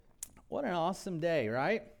What an awesome day,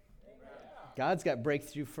 right? God's got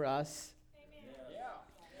breakthrough for us.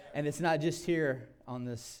 And it's not just here on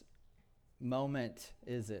this moment,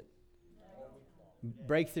 is it?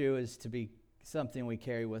 Breakthrough is to be something we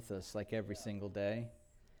carry with us like every single day.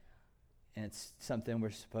 And it's something we're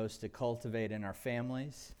supposed to cultivate in our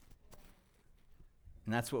families.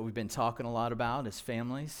 And that's what we've been talking a lot about is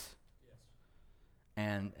families.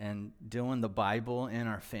 And doing the Bible in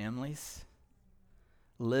our families.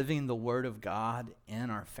 Living the Word of God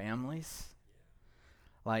in our families.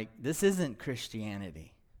 Like, this isn't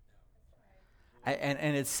Christianity.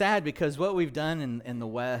 And it's sad because what we've done in the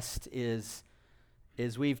West is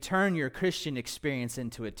we've turned your Christian experience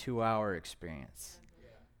into a 2-hour experience.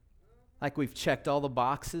 Like, we've checked all the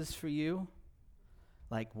boxes for you,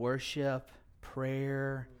 like worship,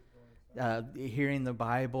 prayer, hearing the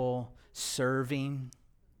Bible, serving,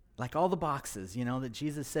 like all the boxes, that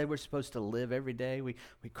Jesus said we're supposed to live every day. We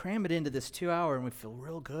cram it into this 2-hour and we feel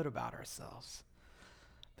real good about ourselves.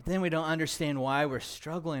 But then we don't understand why we're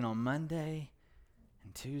struggling on Monday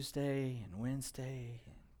and Tuesday and Wednesday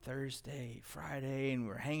and Thursday, Friday, and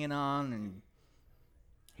we're hanging on, and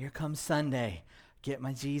here comes Sunday. Get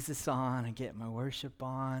my Jesus on, I get my worship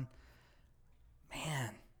on.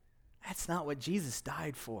 Man, that's not what Jesus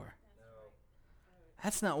died for.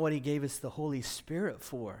 That's not what he gave us the Holy Spirit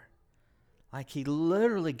for. Like, he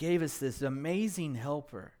literally gave us this amazing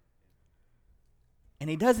helper. And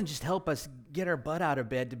he doesn't just help us get our butt out of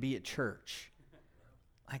bed to be at church.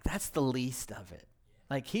 Like, that's the least of it.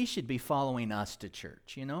 Like, he should be following us to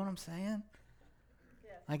church. You know what I'm saying?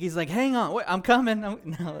 Yeah. Like, he's like, hang on, wait, I'm coming.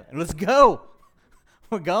 No, let's go.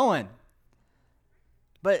 We're going.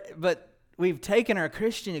 But we've taken our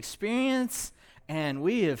Christian experience and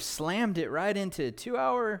we have slammed it right into a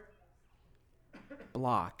 2-hour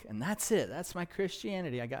block. And that's it. That's my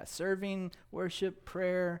Christianity. I got serving, worship,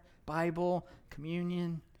 prayer, Bible,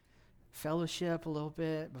 communion, fellowship a little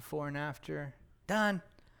bit before and after. Done.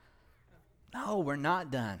 No, we're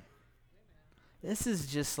not done. This is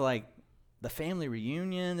just like the family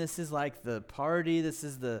reunion. This is like the party. This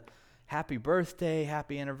is the happy birthday,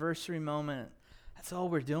 happy anniversary moment. That's all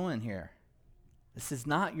we're doing here. This is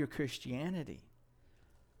not your Christianity.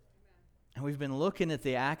 And we've been looking at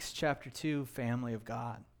the Acts chapter 2 family of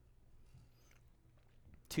God.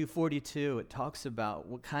 2:42, it talks about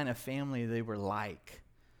what kind of family they were like.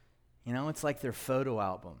 It's like their photo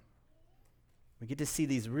album. We get to see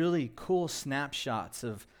these really cool snapshots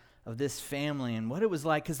of this family and what it was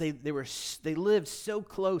like because they lived so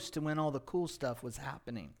close to when all the cool stuff was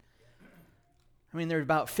happening. I mean, they're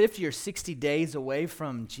about 50 or 60 days away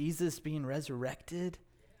from Jesus being resurrected.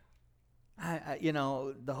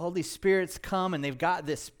 The Holy Spirit's come and they've got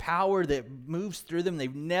this power that moves through them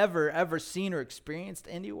they've never, ever seen or experienced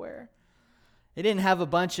anywhere. They didn't have a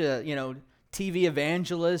bunch of, TV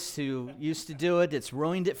evangelists who used to do it. It's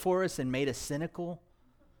ruined it for us and made us cynical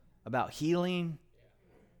about healing,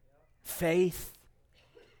 faith,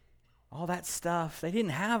 all that stuff. They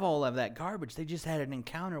didn't have all of that garbage. They just had an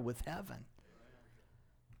encounter with heaven.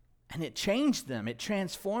 And it changed them. It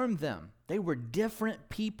transformed them. They were different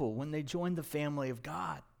people when they joined the family of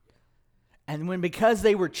God. And because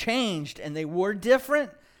they were changed and they were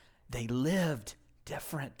different, they lived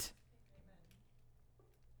different.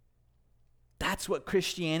 That's what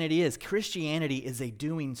Christianity is. Christianity is a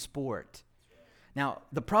doing sport. Now,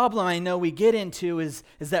 the problem I know we get into is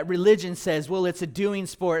that religion says, well, it's a doing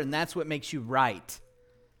sport and that's what makes you right.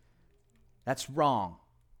 That's wrong.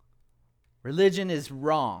 Religion is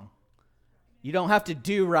wrong. You don't have to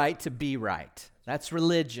do right to be right. That's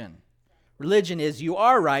religion. Religion is you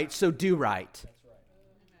are right, so do right.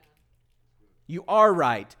 You are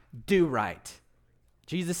right, do right.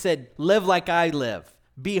 Jesus said, live like I live.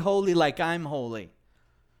 Be holy like I'm holy.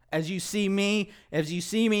 As you see me,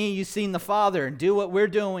 you've seen the Father, and do what we're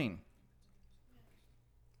doing.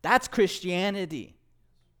 That's Christianity.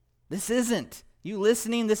 This isn't. You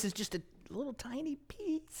listening, this is just a little tiny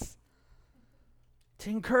piece to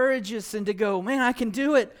encourage us and to go, man, I can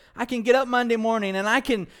do it. I can get up Monday morning and I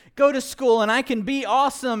can go to school and I can be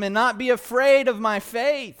awesome and not be afraid of my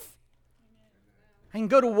faith. I can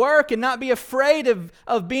go to work and not be afraid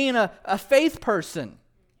of being a faith person.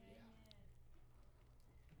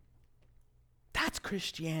 That's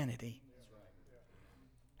Christianity.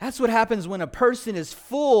 That's what happens when a person is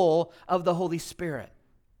full of the Holy Spirit.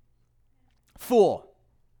 Full.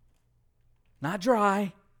 Not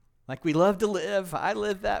dry, like we love to live. I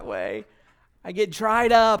live that way. I get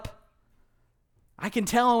dried up. I can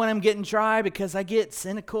tell when I'm getting dry because I get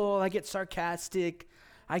cynical, I get sarcastic,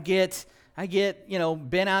 I get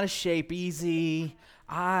bent out of shape easy.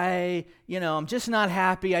 I'm just not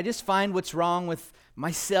happy. I just find what's wrong with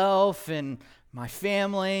myself and my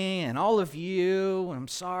family and all of you. And I'm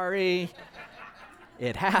sorry.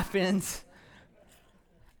 It happens.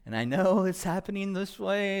 And I know it's happening this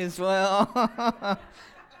way as well.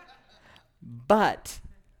 But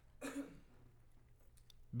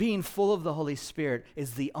being full of the Holy Spirit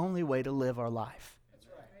is the only way to live our life. That's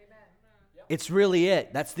right. Amen. It's really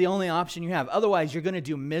it. That's the only option you have. Otherwise, you're going to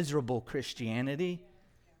do miserable Christianity.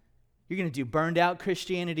 You're going to do burned out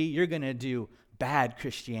Christianity. You're going to do bad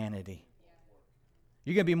Christianity.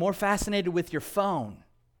 You're going to be more fascinated with your phone.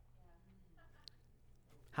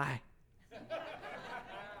 Hi.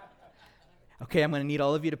 Okay, I'm going to need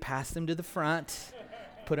all of you to pass them to the front.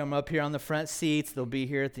 Put them up here on the front seats. They'll be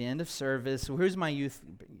here at the end of service. So where's my youth?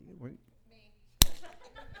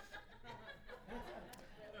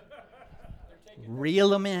 Reel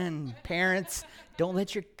them in. Parents, don't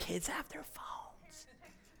let your kids have their phones.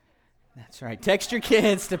 That's right. Text your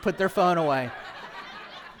kids to put their phone away.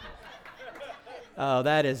 Oh,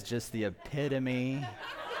 that is just the epitome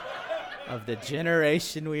of the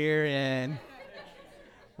generation we're in.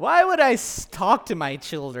 Why would I talk to my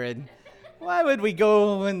children? Why would we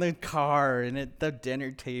go in the car and at the dinner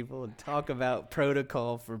table and talk about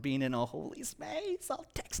protocol for being in a holy space? I'll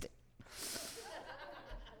text it.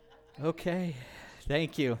 Okay.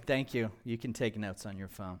 Thank you. You can take notes on your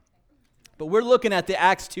phone. But we're looking at the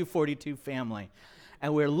Acts 2:42 family.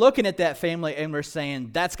 And we're looking at that family and we're saying,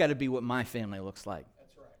 that's got to be what my family looks like.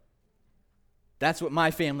 That's right. That's what my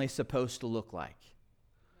family's supposed to look like.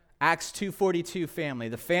 Acts 2:42 family,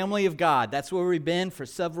 the family of God. That's where we've been for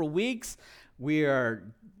several weeks. We are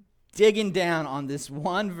digging down on this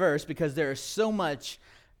one verse because there is so much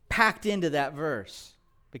packed into that verse.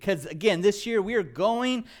 Because again, this year we are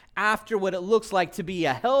going after what it looks like to be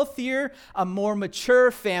a healthier, a more mature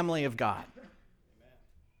family of God.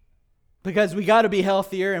 Because we got to be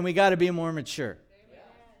healthier and we got to be more mature.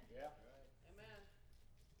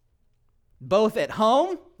 Both at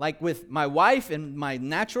home, like with my wife and my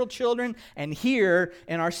natural children, and here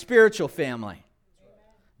in our spiritual family. Amen.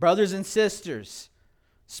 Brothers and sisters,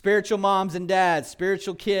 spiritual moms and dads,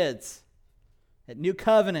 spiritual kids. At New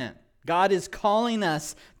Covenant, God is calling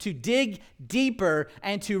us to dig deeper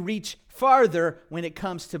and to reach farther when it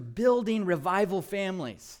comes to building revival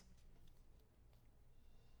families.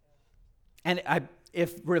 And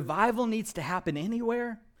if revival needs to happen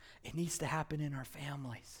anywhere, it needs to happen in our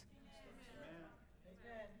families.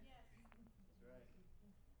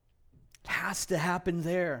 It has to happen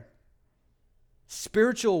there.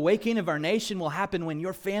 Spiritual awakening of our nation will happen when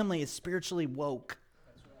your family is spiritually woke.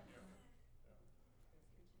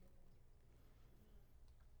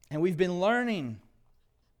 And we've been learning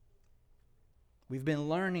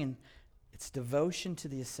it's devotion to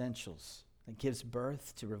the essentials that gives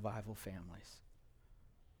birth to revival families.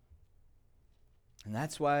 And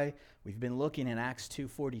that's why we've been looking at Acts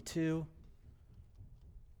 2:42.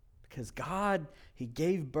 Because God, He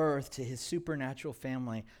gave birth to His supernatural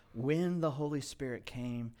family when the Holy Spirit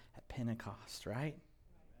came at Pentecost, right?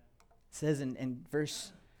 It says in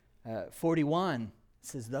verse 41, it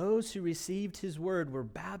says, those who received His word were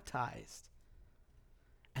baptized.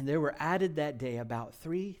 And there were added that day about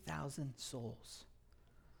 3,000 souls.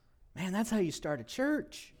 Man, that's how you start a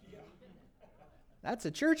church. That's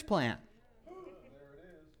a church plant.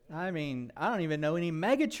 I mean, I don't even know any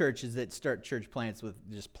mega churches that start church plants with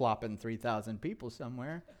just plopping 3,000 people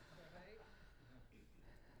somewhere.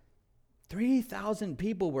 3,000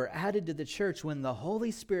 people were added to the church when the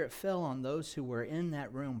Holy Spirit fell on those who were in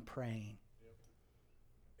that room praying.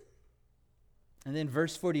 And then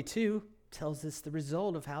verse 42 tells us the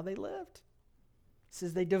result of how they lived. It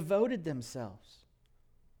says they devoted themselves.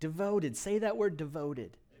 Devoted. Say that word,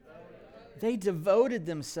 devoted. They devoted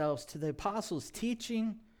themselves to the apostles'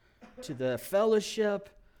 teaching, to the fellowship,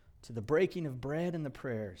 to the breaking of bread and the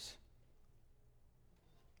prayers.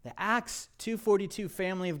 The Acts 2:42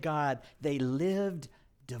 family of God, they lived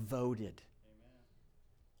devoted. Amen.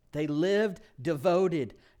 They lived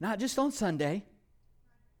devoted, not just on Sunday,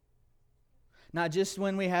 not just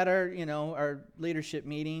when we had our leadership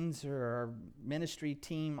meetings or our ministry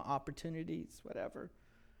team opportunities, whatever.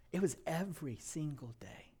 It was every single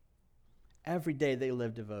day. Every day they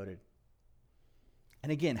lived devoted.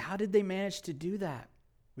 And again, how did they manage to do that?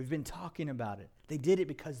 We've been talking about it. They did it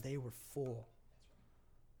because they were full.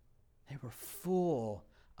 They were full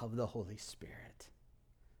of the Holy Spirit.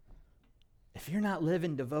 If you're not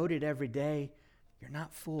living devoted every day, you're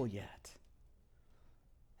not full yet.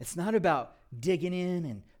 It's not about digging in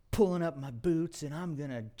and pulling up my boots and I'm going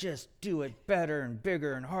to just do it better and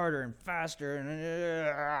bigger and harder and faster.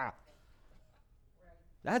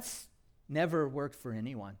 That's never worked for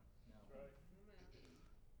anyone.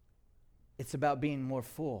 It's about being more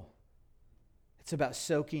full. It's about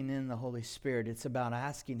soaking in the Holy Spirit. It's about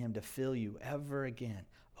asking Him to fill you ever again,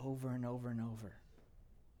 over and over and over.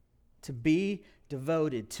 To be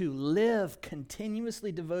devoted, to live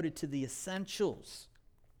continuously devoted to the essentials.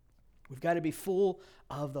 We've got to be full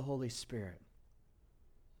of the Holy Spirit.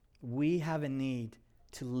 We have a need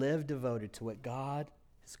to live devoted to what God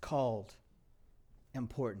has called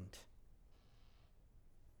important.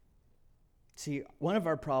 See, one of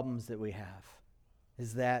our problems that we have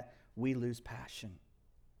is that we lose passion.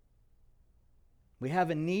 We have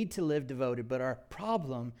a need to live devoted, but our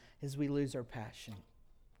problem is we lose our passion.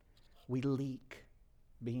 We leak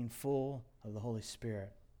being full of the Holy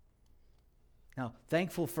Spirit. Now,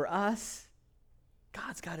 thankful for us,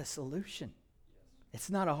 God's got a solution. It's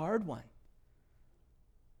not a hard one.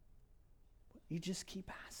 You just keep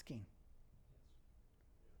asking.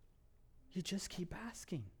 You just keep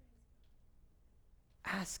asking.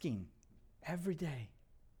 Asking every day.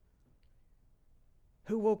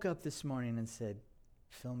 Who woke up this morning and said,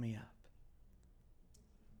 fill me up?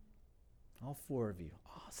 All 4 of you.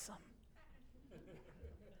 Awesome.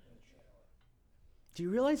 Do you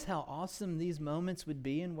realize how awesome these moments would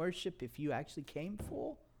be in worship if you actually came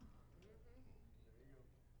full?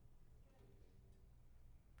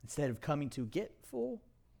 Instead of coming to get full.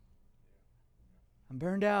 I'm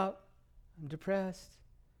burned out. I'm depressed.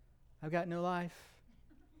 I've got no life.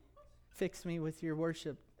 Fix me with your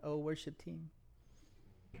worship team.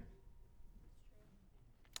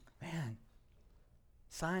 Man,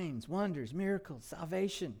 signs, wonders, miracles,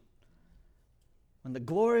 salvation. When the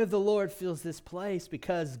glory of the Lord fills this place,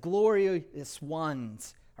 because glorious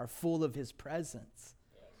ones are full of His presence.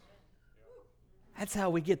 That's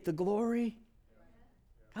how we get the glory.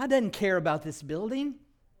 God doesn't care about this building.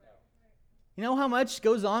 You know how much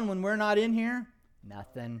goes on when we're not in here?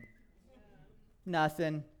 Nothing.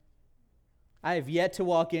 Nothing. I have yet to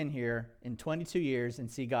walk in here in 22 years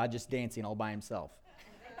and see God just dancing all by Himself.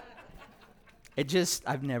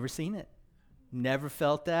 I've never seen it. Never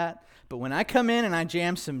felt that. But when I come in and I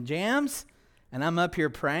jam some jams and I'm up here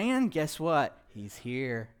praying, guess what? He's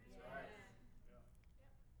here.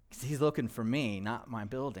 Because He's looking for me, not my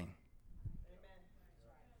building.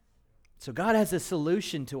 So God has a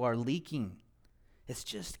solution to our leaking. It's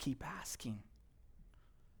just keep asking.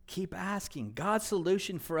 Keep asking. God's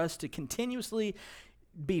solution for us to continuously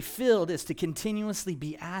be filled is to continuously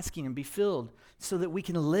be asking and be filled so that we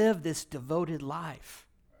can live this devoted life.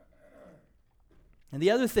 And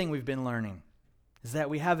the other thing we've been learning is that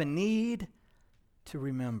we have a need to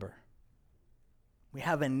remember. We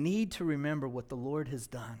have a need to remember what the Lord has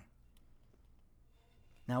done.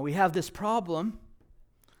 Now we have this problem.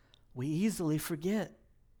 We easily forget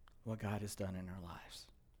what God has done in our lives.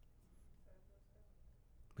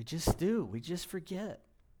 We just do. We just forget.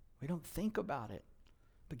 We don't think about it.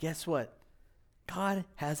 But guess what? God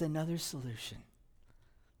has another solution.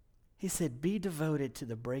 He said, be devoted to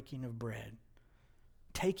the breaking of bread,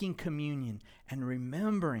 taking communion, and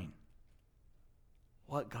remembering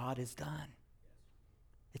what God has done.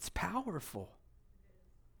 It's powerful.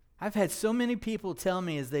 I've had so many people tell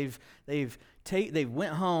me as they've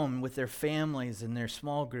went home with their families and their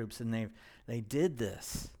small groups and they did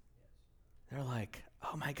this. They're like,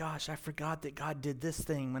 oh my gosh, I forgot that God did this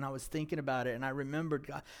thing when I was thinking about it, and I remembered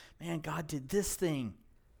God did this thing.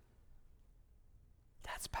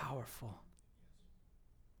 That's powerful.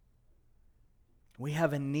 We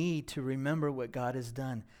have a need to remember what God has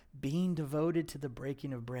done. Being devoted to the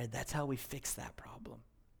breaking of bread, that's how we fix that problem.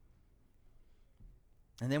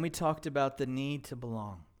 And then we talked about the need to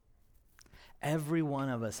belong. Every one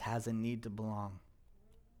of us has a need to belong.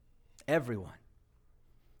 Everyone.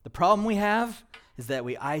 The problem we have is that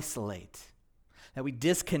we isolate, that we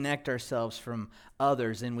disconnect ourselves from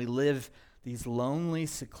others, and we live these lonely,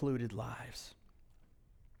 secluded lives.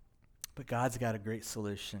 But God's got a great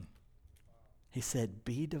solution. He said,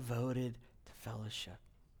 be devoted to fellowship.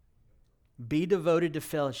 Be devoted to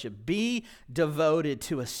fellowship. Be devoted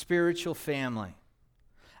to a spiritual family.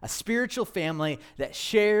 A spiritual family that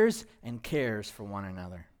shares and cares for one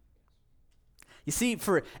another. You see,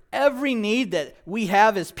 for every need that we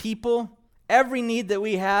have as people, every need that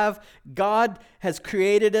we have, God has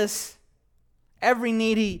created us. Every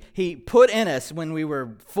need He put in us when we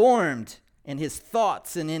were formed in His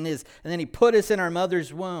thoughts and then He put us in our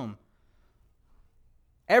mother's womb.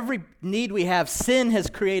 Every need we have, sin has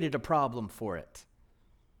created a problem for it.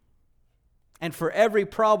 And for every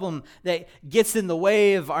problem that gets in the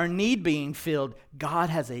way of our need being filled, God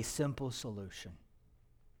has a simple solution.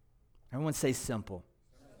 Everyone say simple.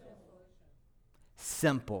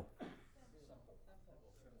 Simple.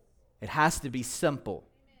 It has to be simple.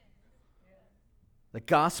 The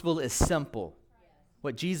gospel is simple.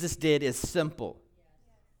 What Jesus did is simple.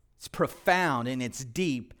 It's profound and it's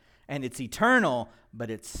deep and it's eternal,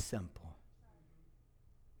 but it's simple.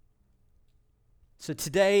 So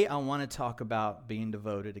today I want to talk about being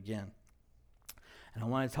devoted again. And I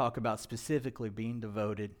want to talk about specifically being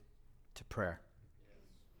devoted to prayer.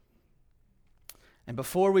 And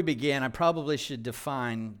before we begin, I probably should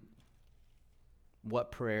define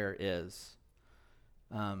what prayer is.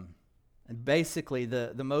 And basically,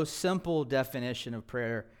 the most simple definition of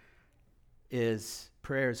prayer is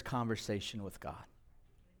conversation with God.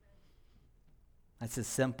 That's as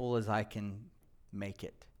simple as I can make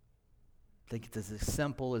it. I think it's as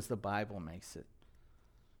simple as the Bible makes it.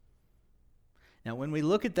 Now, when we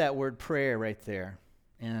look at that word prayer right there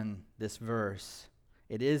in this verse,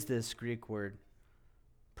 it is this Greek word,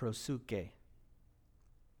 proseuche.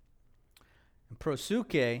 And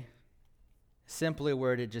proseuche, simply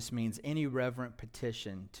worded, just means any reverent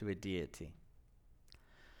petition to a deity.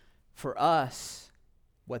 For us,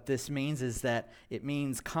 what this means is that it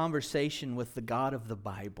means conversation with the God of the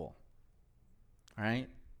Bible. All right?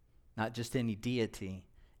 Not just any deity.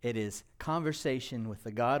 It is conversation with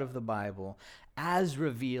the God of the Bible as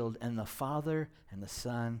revealed in the Father and the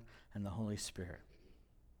Son and the Holy Spirit.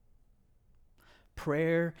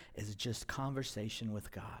 Prayer is just conversation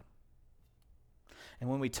with God. And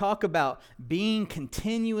when we talk about being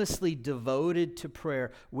continuously devoted to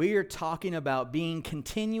prayer, we are talking about being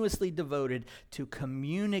continuously devoted to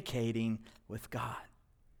communicating with God.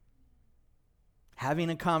 Having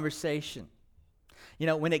a conversation. You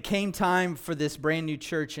know, when it came time for this brand new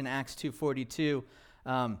church in Acts 2:42,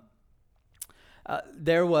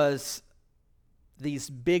 there was these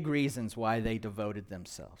big reasons why they devoted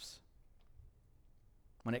themselves.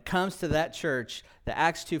 When it comes to that church, the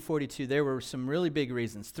Acts 2:42, there were some really big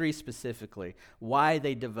reasons, 3 specifically, why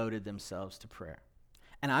they devoted themselves to prayer.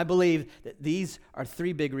 And I believe that these are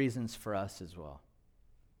 3 big reasons for us as well.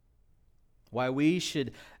 Why we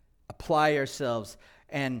should apply ourselves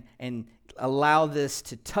and allow this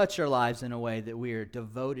to touch our lives in a way that we are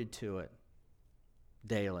devoted to it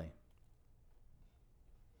daily.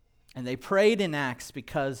 And they prayed in Acts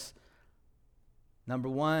because, number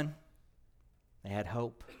 1, they had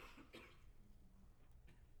hope.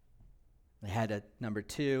 They had number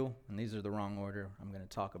 2, and these are the wrong order. I'm going to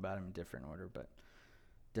talk about them in different order, but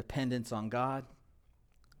dependence on God.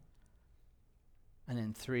 And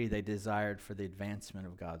then 3, they desired for the advancement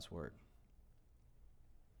of God's word.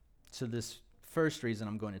 So this first reason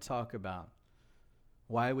I'm going to talk about,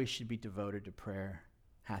 why we should be devoted to prayer,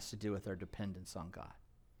 has to do with our dependence on God.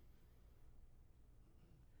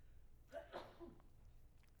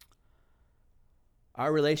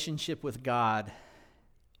 Our relationship with God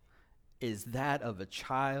is that of a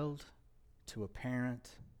child to a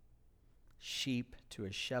parent, sheep to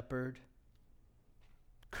a shepherd,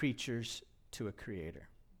 creatures to a creator.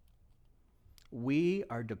 We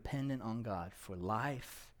are dependent on God for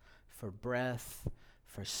life, for breath,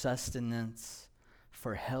 for sustenance,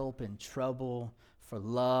 for help in trouble, for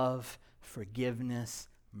love, forgiveness,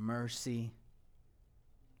 mercy,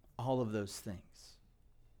 all of those things.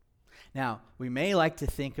 Now, we may like to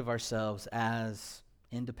think of ourselves as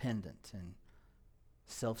independent and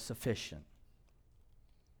self-sufficient,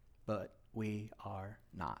 but we are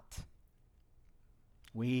not.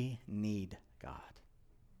 We need God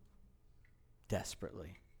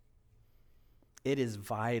desperately. It is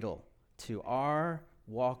vital to our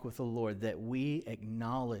walk with the Lord that we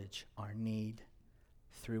acknowledge our need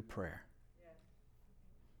through prayer.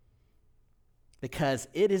 Because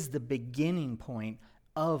it is the beginning point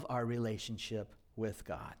of our relationship with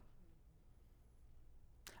God.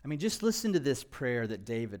 I mean, just listen to this prayer that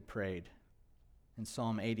David prayed in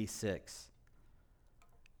Psalm 86.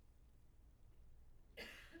 It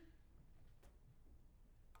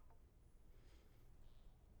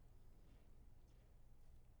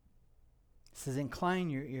says, "Incline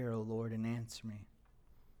your ear, O Lord, and answer me,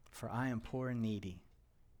 for I am poor and needy.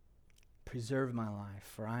 Preserve my life,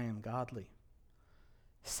 for I am godly.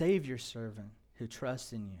 Save your servant who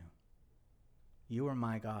trusts in you. You are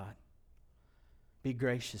my God. Be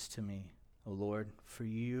gracious to me, O Lord, for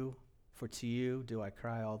to you do I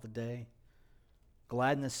cry all the day.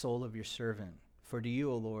 Gladden the soul of your servant, for to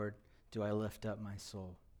you, O Lord, do I lift up my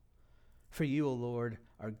soul. For you, O Lord,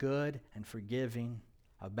 are good and forgiving,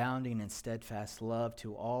 abounding in steadfast love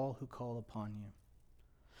to all who call upon you.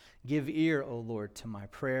 Give ear, O Lord, to my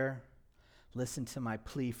prayer. Listen to my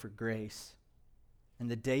plea for grace. In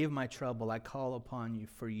the day of my trouble, I call upon you,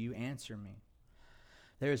 for you answer me.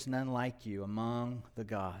 There is none like you among the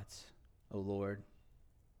gods, O Lord,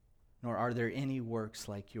 nor are there any works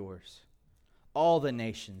like yours. All the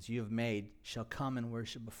nations you have made shall come and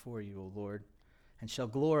worship before you, O Lord, and shall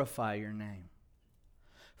glorify your name.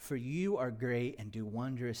 For you are great and do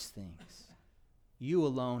wondrous things. You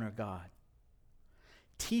alone are God.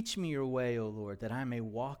 Teach me your way, O Lord, that I may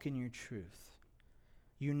walk in your truth.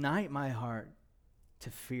 Unite my heart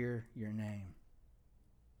to fear your name.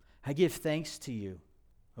 I give thanks to you,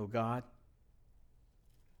 O God,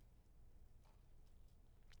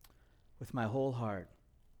 with my whole heart,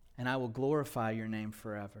 and I will glorify your name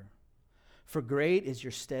forever. For great is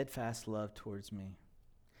your steadfast love towards me.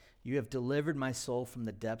 You have delivered my soul from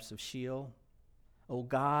the depths of Sheol. O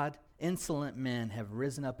God, insolent men have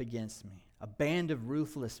risen up against me. A band of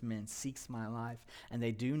ruthless men seeks my life, and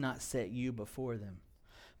they do not set you before them.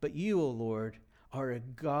 But you, O Lord, are a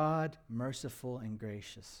God merciful and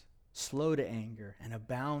gracious, slow to anger, and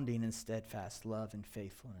abounding in steadfast love and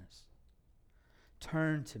faithfulness.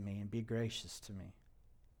 Turn to me and be gracious to me.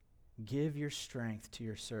 Give your strength to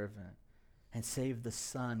your servant, and save the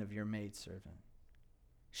son of your maidservant.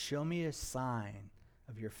 Show me a sign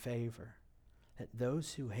of your favor, that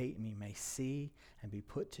those who hate me may see and be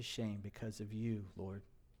put to shame because of you, Lord,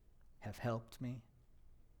 have helped me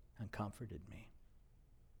and comforted me.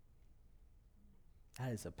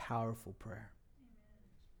 That is a powerful prayer.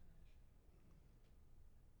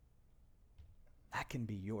 That can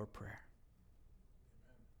be your prayer.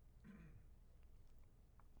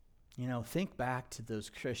 You know, think back to those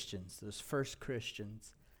Christians, those first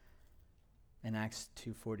Christians in Acts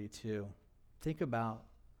 2:42. Think about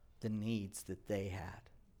the needs that they had.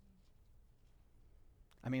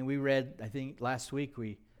 I mean, I think last week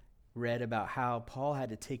we read about how Paul had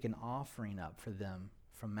to take an offering up for them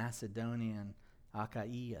from Macedonia and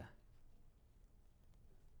Achaia.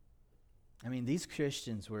 I mean, these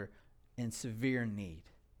Christians were in severe need.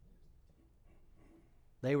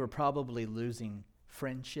 They were probably losing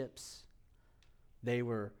friendships. They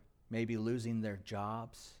were maybe losing their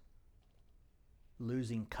jobs,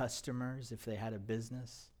 losing customers if they had a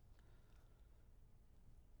business.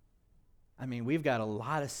 I mean, we've got a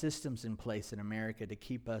lot of systems in place in America to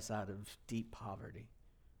keep us out of deep poverty.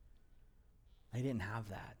 They didn't have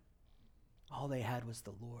that. All they had was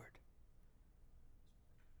the Lord.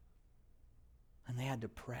 And they had to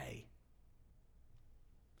pray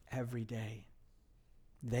every day.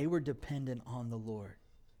 They were dependent on the Lord.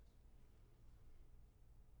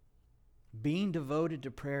 Being devoted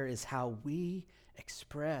to prayer is how we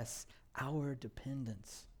express our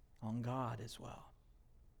dependence on God as well.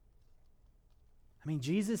 I mean,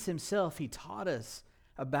 Jesus himself, he taught us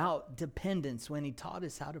about dependence when he taught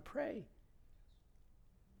us how to pray.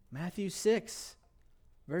 Matthew 6,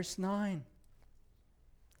 verse 9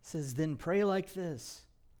 says, "Then pray like this,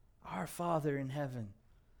 Our Father in heaven,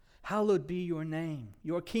 hallowed be your name.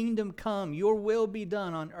 Your kingdom come, your will be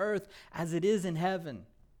done on earth as it is in heaven.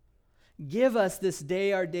 Give us this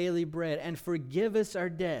day our daily bread, and forgive us our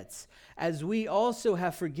debts, as we also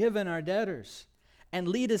have forgiven our debtors. And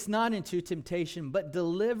lead us not into temptation, but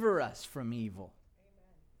deliver us from evil."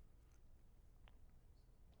 Amen.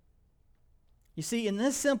 You see, in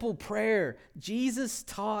this simple prayer, Jesus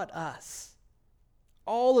taught us,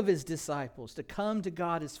 all of his disciples, to come to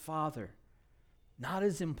God as Father, not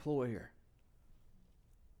as employer.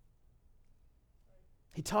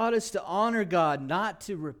 He taught us to honor God, not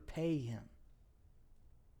to repay him.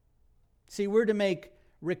 See, we're to make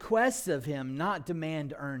requests of him, not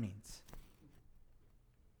demand earnings.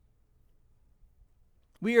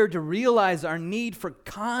 We are to realize our need for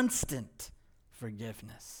constant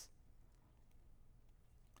forgiveness.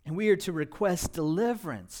 And we are to request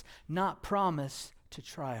deliverance, not promise to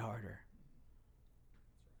try harder.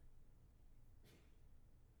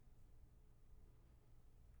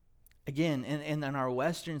 Again, in our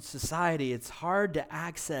Western society, it's hard to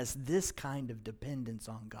access this kind of dependence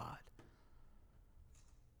on God.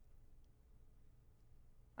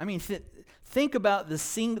 I mean, think about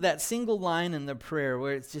that single line in the prayer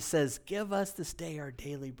where it just says, "Give us this day our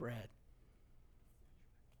daily bread."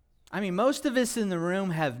 I mean, most of us in the room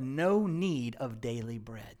have no need of daily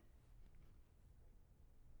bread.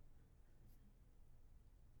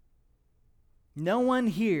 No one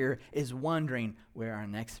here is wondering where our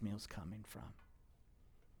next meal's coming from.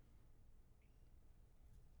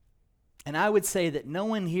 And I would say that no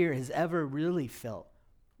one here has ever really felt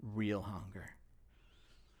real hunger.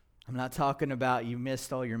 I'm not talking about you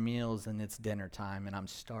missed all your meals and it's dinner time and I'm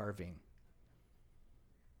starving.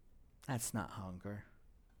 That's not hunger.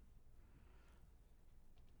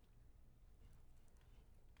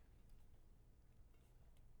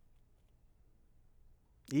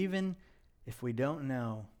 Even if we don't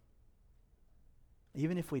know,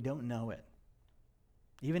 even if we don't know it,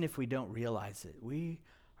 even if we don't realize it, we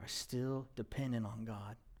are still dependent on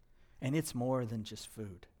God. And it's more than just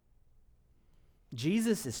food.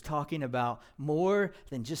 Jesus is talking about more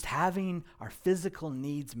than just having our physical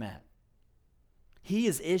needs met. He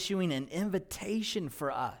is issuing an invitation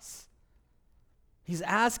for us. He's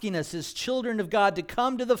asking us as children of God to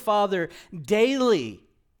come to the Father daily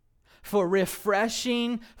for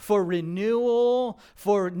refreshing, for renewal,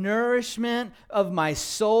 for nourishment of my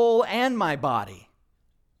soul and my body.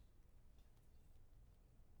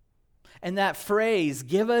 And that phrase,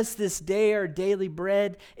 give us this day our daily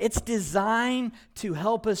bread, it's designed to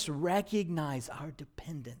help us recognize our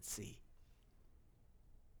dependency.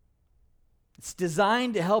 It's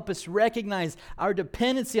designed to help us recognize our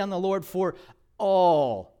dependency on the Lord for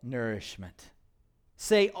all nourishment.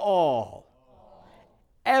 Say all.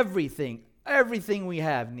 Everything we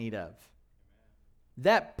have need of.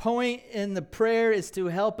 That point in the prayer is to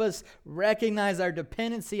help us recognize our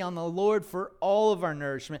dependency on the Lord for all of our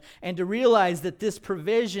nourishment and to realize that this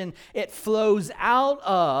provision, it flows out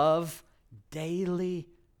of daily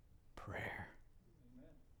prayer.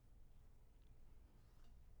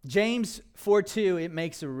 James 4:2, it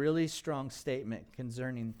makes a really strong statement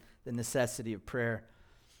concerning the necessity of prayer.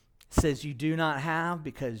 It says, you do not have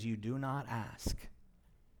because you do not ask.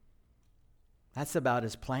 That's about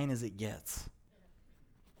as plain as it gets.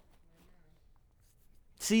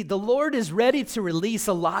 See, the Lord is ready to release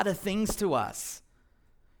a lot of things to us.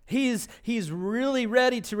 He's really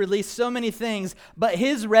ready to release so many things, but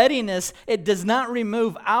his readiness, it does not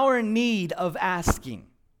remove our need of asking.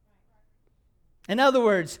 In other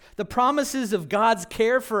words, the promises of God's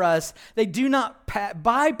care for us, they do not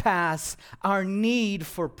bypass our need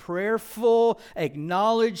for prayerful,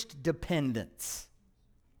 acknowledged dependence.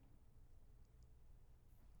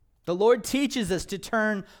 The Lord teaches us to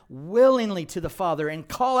turn willingly to the Father and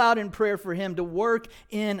call out in prayer for him to work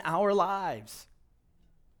in our lives.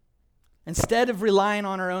 Instead of relying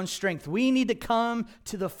on our own strength, we need to come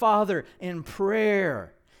to the Father in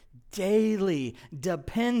prayer, daily,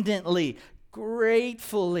 dependently,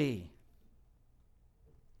 gratefully.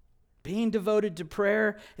 Being devoted to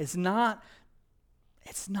prayer is not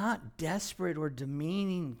desperate or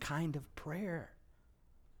demeaning kind of prayer.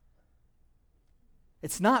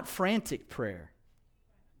 It's not frantic prayer.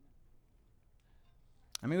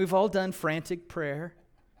 I mean, we've all done frantic prayer.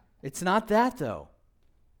 It's not that, though.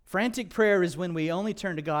 Frantic prayer is when we only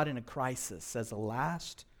turn to God in a crisis as a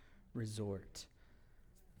last resort.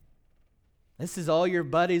 This is all your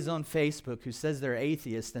buddies on Facebook who says they're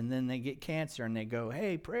atheists and then they get cancer and they go,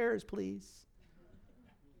 hey, prayers, please.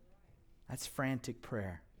 That's frantic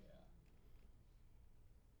prayer.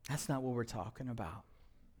 That's not what we're talking about.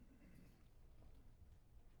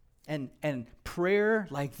 And prayer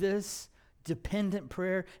like this, dependent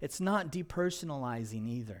prayer, it's not depersonalizing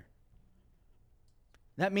either.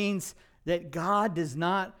 That means that God does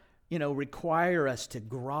not, require us to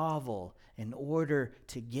grovel in order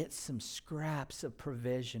to get some scraps of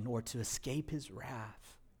provision or to escape his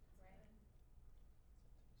wrath.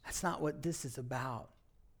 That's not what this is about.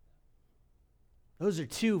 Those are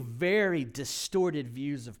two very distorted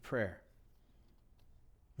views of prayer.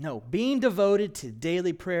 No, being devoted to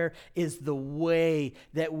daily prayer is the way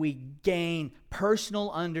that we gain personal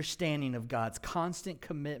understanding of God's constant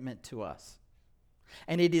commitment to us.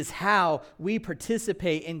 And it is how we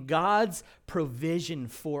participate in God's provision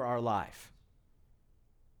for our life.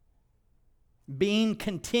 Being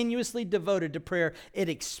continuously devoted to prayer, it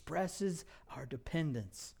expresses our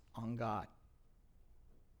dependence on God.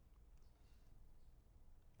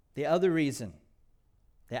 The other reason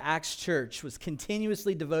the Acts church was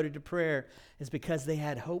continuously devoted to prayer is because they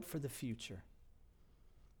had hope for the future.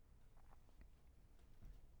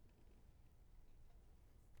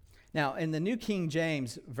 Now, in the New King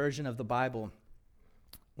James Version of the Bible,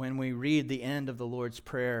 when we read the end of the Lord's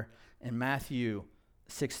Prayer in Matthew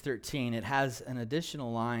 6:13, it has an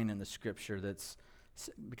additional line in the scripture that's,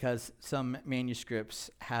 because some manuscripts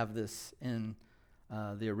have this in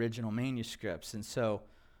the original manuscripts, and so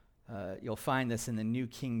you'll find this in the New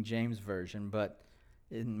King James Version, but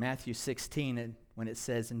in Matthew 16, when it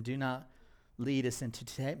says, and do not lead us into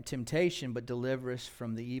temptation, but deliver us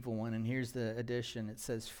from the evil one. And here's the addition. It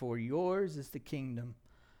says, for yours is the kingdom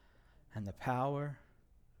and the power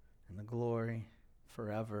and the glory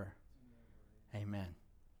forever. Amen.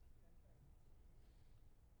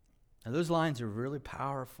 Now those lines are really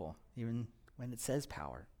powerful, even when it says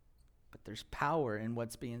power. But there's power in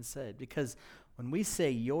what's being said, because when we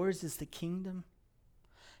say yours is the kingdom,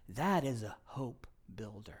 that is a hope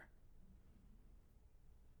builder.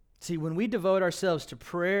 See, when we devote ourselves to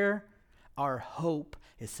prayer, our hope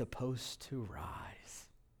is supposed to rise.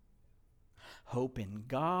 Hope in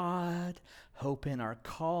God, hope in our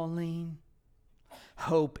calling,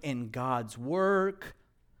 hope in God's work,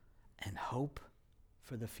 and hope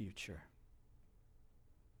for the future.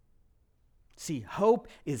 See, hope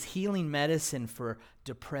is healing medicine for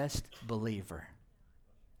depressed believer.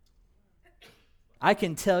 I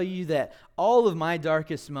can tell you that all of my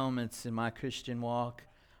darkest moments in my Christian walk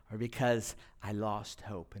are because I lost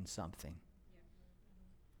hope in something.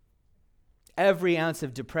 Every ounce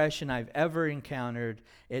of depression I've ever encountered,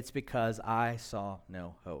 it's because I saw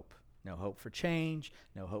no hope. No hope for change,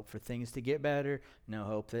 no hope for things to get better, no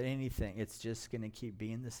hope that anything. It's just going to keep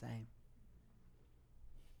being the same.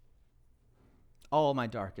 All my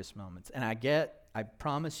darkest moments. And I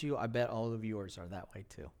promise you, I bet all of yours are that way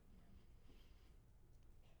too.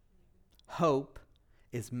 Hope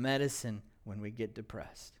is medicine when we get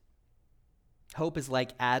depressed. Hope is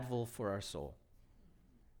like Advil for our soul,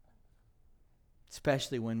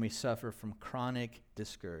 especially when we suffer from chronic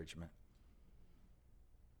discouragement.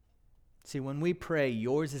 See, when we pray,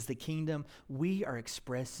 yours is the kingdom, we are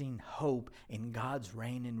expressing hope in God's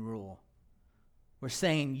reign and rule. We're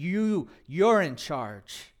saying, you're in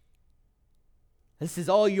charge. This is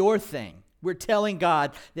all your thing. We're telling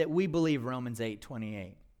God that we believe Romans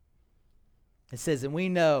 8:28. It says, and we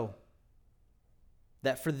know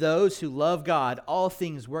that for those who love God, all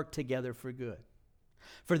things work together for good.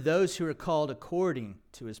 For those who are called according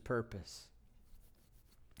to his purpose.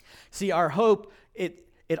 See, our hope,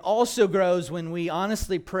 it also grows when we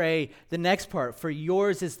honestly pray the next part, for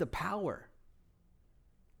yours is the power.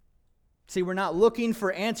 See, we're not looking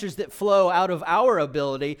for answers that flow out of our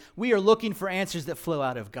ability. We are looking for answers that flow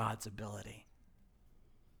out of God's ability.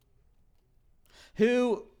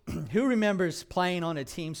 Who remembers playing on a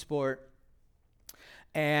team sport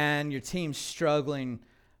and your team's struggling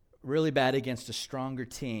really bad against a stronger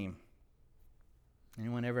team?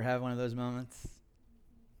 Anyone ever have one of those moments?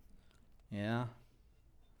 Yeah.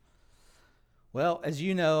 Well, as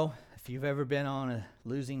you know, if you've ever been on a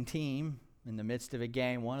losing team in the midst of a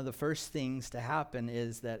game, one of the first things to happen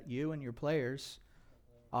is that you and your players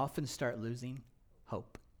often start losing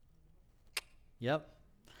hope. Yep.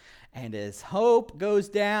 And as hope goes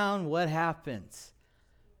down, what happens?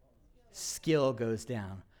 Skill goes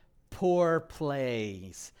down. Poor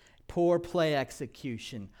plays, poor play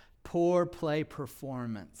execution, poor play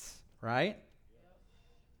performance, right?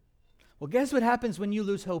 Well, guess what happens when you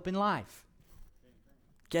lose hope in life?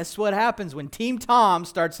 Guess what happens when Team Tom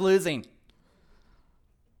starts losing?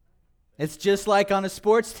 It's just like on a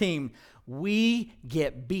sports team. We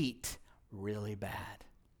get beat really bad.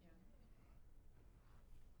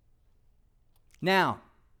 Now,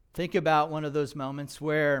 think about one of those moments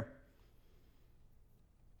where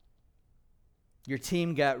your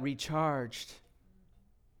team got recharged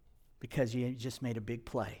because you just made a big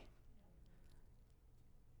play.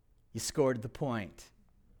 You scored the point.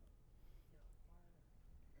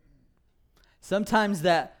 Sometimes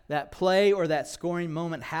that play or that scoring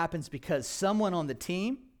moment happens because someone on the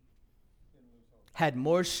team had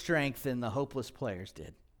more strength than the hopeless players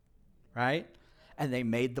did, right? And they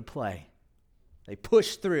made the play. They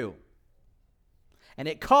pushed through. And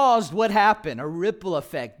it caused what happened? A ripple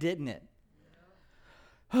effect, didn't it?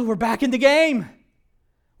 Oh, we're back in the game.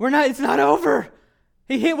 It's not over.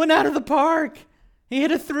 He hit one out of the park. He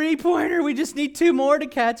hit a 3-pointer. We just need 2 more to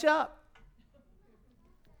catch up.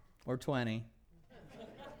 Or 20.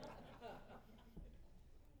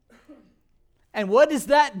 And what does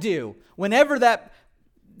that do? Whenever that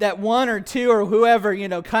 1 or 2 or whoever,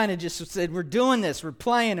 kind of just said, we're doing this, we're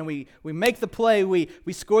playing, and we make the play, we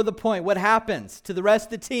score the point, what happens to the rest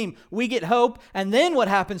of the team? We get hope, and then what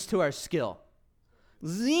happens to our skill?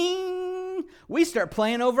 Zing! We start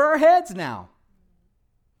playing over our heads now.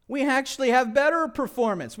 We actually have better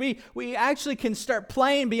performance. We actually can start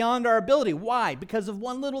playing beyond our ability. Why? Because of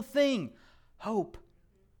one little thing. Hope.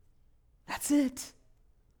 That's it.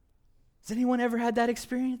 Has anyone ever had that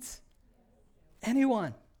experience?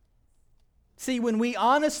 Anyone? See, when we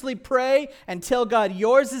honestly pray and tell God,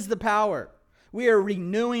 yours is the power, we are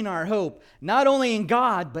renewing our hope, not only in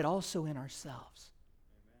God, but also in ourselves.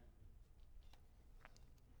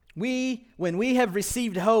 When we have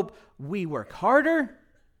received hope, we work harder,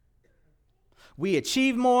 we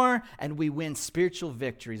achieve more, and we win spiritual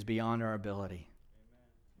victories beyond our ability.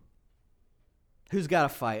 Who's got a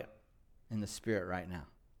fight in the spirit right now?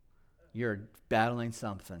 You're battling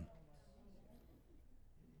something.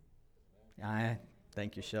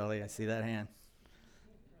 Thank you, Shelley. I see that hand.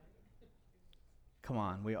 Come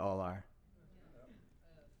on, we all are.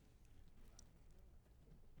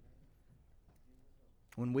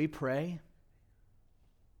 When we pray,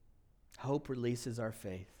 hope releases our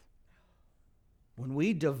faith. When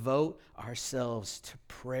we devote ourselves to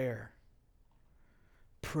prayer,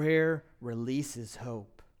 prayer releases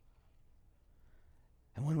hope.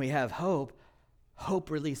 And when we have hope,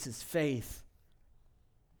 hope releases faith.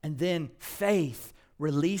 And then faith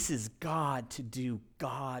releases God to do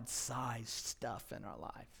God-sized stuff in our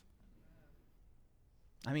life.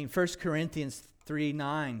 I mean, 1 Corinthians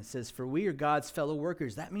 3:9 says, "For we are God's fellow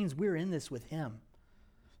workers." That means we're in this with him.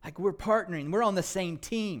 Like we're partnering. We're on the same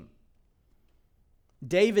team.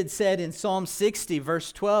 David said in Psalm 60,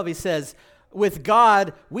 verse 12, he says, "With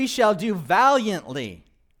God we shall do valiantly.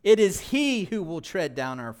 It is he who will tread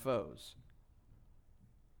down our foes."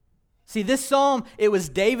 See, this psalm, it was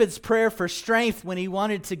David's prayer for strength when he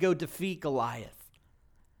wanted to go defeat Goliath.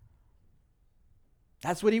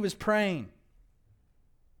 That's what he was praying.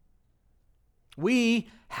 We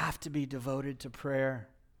have to be devoted to prayer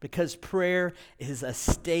because prayer is a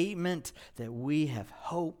statement that we have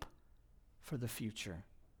hope for the future.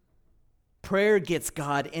 Prayer gets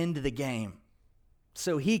God into the game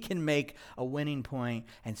so he can make a winning point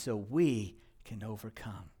and so we can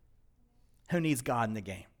overcome. Who needs God in the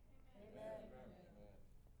game?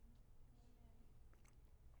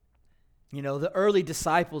 You know, the early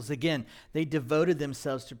disciples, again, they devoted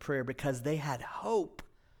themselves to prayer because they had hope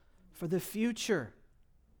for the future.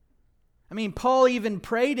 I mean, Paul even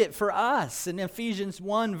prayed it for us in Ephesians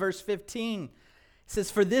 1, verse 15. It says,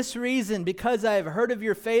 "For this reason, because I have heard of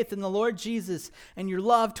your faith in the Lord Jesus and your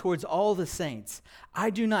love towards all the saints, I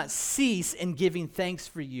do not cease in giving thanks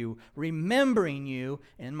for you, remembering you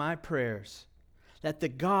in my prayers, that the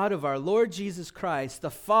God of our Lord Jesus Christ, the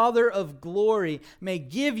Father of glory, may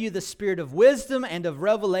give you the spirit of wisdom and of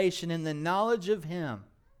revelation in the knowledge of him,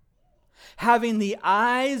 having the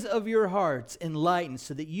eyes of your hearts enlightened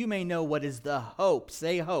so that you may know what is the hope,"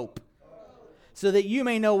 say hope, "so that you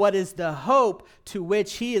may know what is the hope to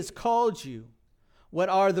which he has called you, what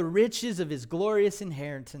are the riches of his glorious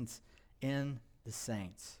inheritance in the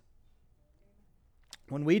saints."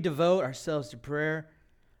 When we devote ourselves to prayer,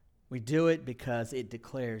 we do it because it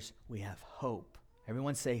declares we have hope.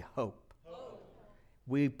 Everyone say hope. Hope.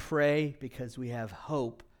 We pray because we have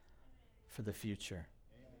hope for the future.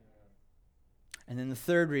 And then the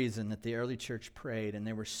third reason that the early church prayed, and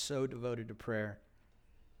they were so devoted to prayer,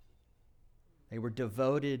 they were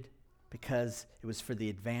devoted because it was for the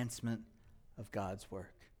advancement of God's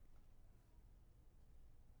work.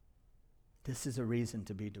 This is a reason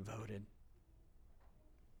to be devoted.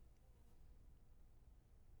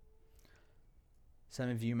 Some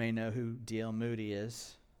of you may know who D.L. Moody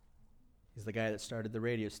is. He's the guy that started the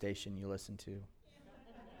radio station you listen to.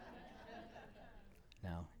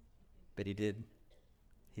 No, but he did.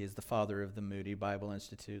 He is the father of the Moody Bible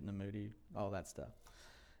Institute and the Moody, all that stuff.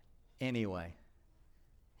 Anyway,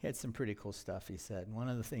 he had some pretty cool stuff he said. And one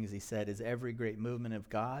of the things he said is every great movement of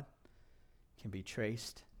God can be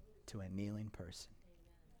traced to a kneeling person.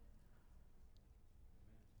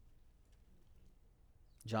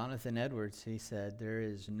 Jonathan Edwards, he said, there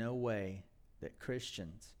is no way that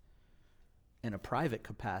Christians in a private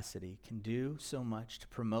capacity can do so much to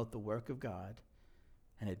promote the work of God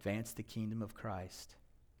and advance the kingdom of Christ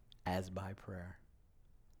as by prayer.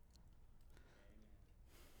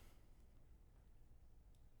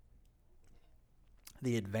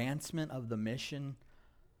 The advancement of the mission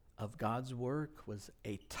of God's work was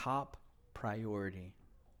a top priority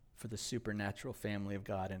for the supernatural family of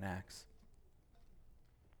God in Acts.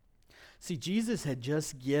 See, Jesus had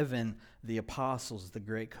just given the apostles the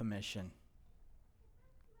Great Commission.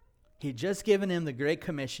 He had just given them the Great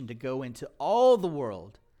Commission to go into all the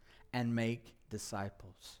world and make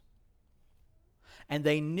disciples. And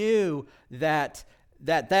they knew that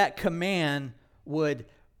command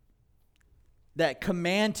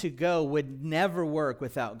to go would never work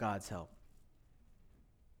without God's help.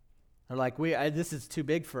 They're like, this is too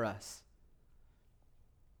big for us.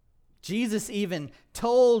 Jesus even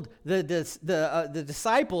told the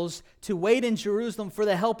disciples to wait in Jerusalem for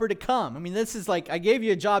the helper to come. I mean, this is like, I gave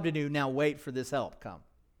you a job to do, now wait for this help come.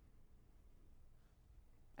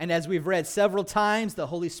 And as we've read several times, the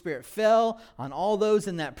Holy Spirit fell on all those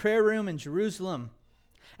in that prayer room in Jerusalem.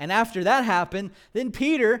 And after that happened, then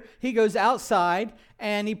Peter, he goes outside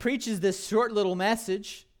and he preaches this short little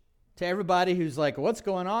message to everybody who's like, what's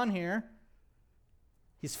going on here?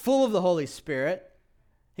 He's full of the Holy Spirit.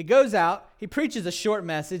 He goes out, he preaches a short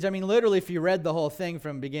message. I mean, literally, if you read the whole thing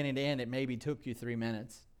from beginning to end, it maybe took you 3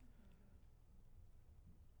 minutes.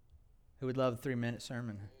 Who would love a 3-minute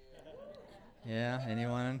sermon? Yeah,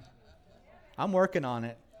 anyone? I'm working on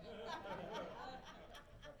it.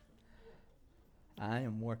 I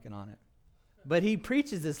am working on it. But he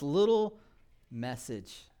preaches this little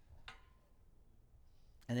message.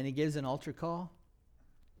 And then he gives an altar call.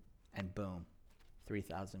 And boom,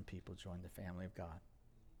 3,000 people joined the family of God.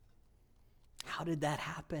 How did that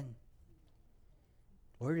happen?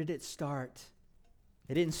 Where did it start?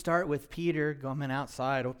 It didn't start with Peter coming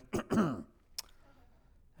outside. I've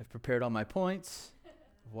prepared all my points.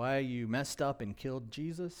 Why you messed up and killed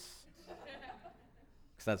Jesus?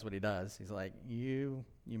 Because that's what he does. He's like, you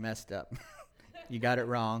messed up. You got it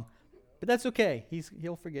wrong. But that's okay.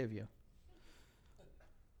 He'll forgive you.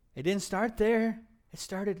 It didn't start there. It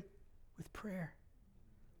started with prayer.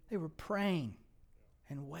 They were praying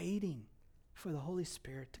and waiting for the Holy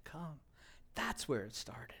Spirit to come. That's where it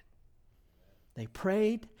started. They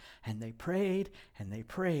prayed and they prayed and they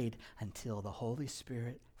prayed until the Holy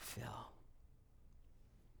Spirit fell.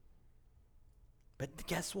 But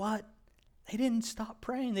guess what? They didn't stop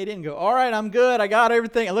praying. They didn't go, all right, I'm good. I got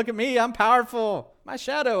everything. And look at me. I'm powerful. My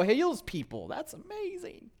shadow heals people. That's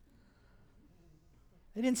amazing.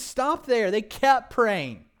 They didn't stop there. They kept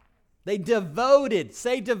praying. They devoted.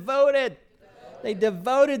 Say devoted. They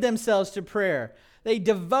devoted themselves to prayer. They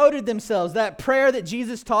devoted themselves. That prayer that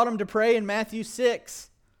Jesus taught them to pray in Matthew 6.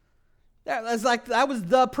 That was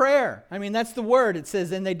the prayer. I mean, that's the word. It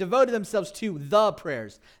says, and they devoted themselves to the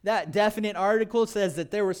prayers. That definite article says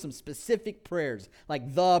that there were some specific prayers,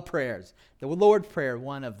 like the prayers. The Lord's Prayer,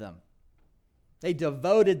 one of them. They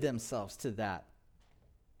devoted themselves to that.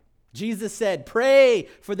 Jesus said, pray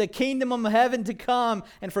for the kingdom of heaven to come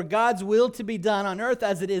and for God's will to be done on earth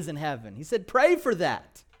as it is in heaven. He said, pray for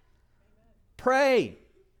that. Pray.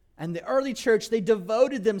 And the early church, they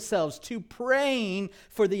devoted themselves to praying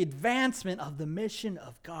for the advancement of the mission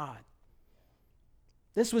of God.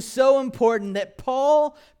 This was so important that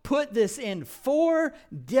Paul put this in 4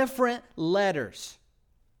 different letters.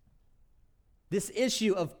 This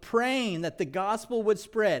issue of praying that the gospel would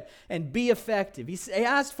spread and be effective. He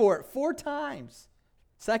asked for it 4 times.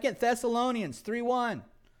 2 Thessalonians 3:1.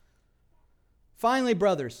 Finally,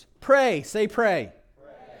 brothers, pray. Say pray.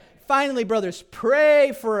 Finally, brothers,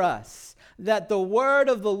 pray for us that the word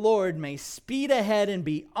of the Lord may speed ahead and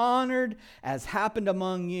be honored as happened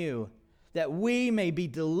among you, that we may be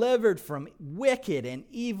delivered from wicked and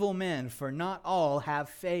evil men, for not all have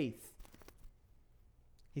faith.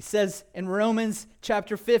 He says in Romans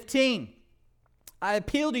chapter 15, I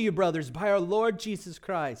appeal to you, brothers, by our Lord Jesus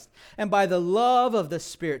Christ and by the love of the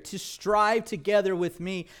Spirit, to strive together with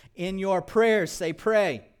me in your prayers. Say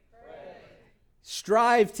pray.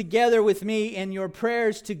 Strive together with me in your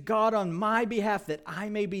prayers to God on my behalf, that I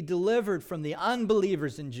may be delivered from the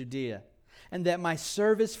unbelievers in Judea, and that my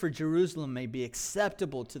service for Jerusalem may be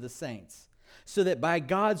acceptable to the saints, so that by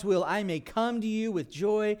God's will I may come to you with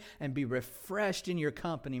joy and be refreshed in your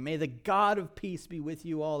company. May the God of peace be with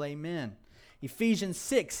you all. Amen. Ephesians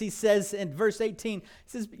 6, he says in verse 18, he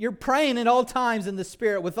says, you're praying at all times in the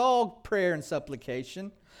Spirit with all prayer and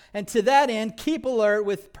supplication. And to that end, keep alert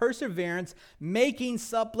with perseverance, making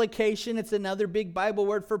supplication. It's another big Bible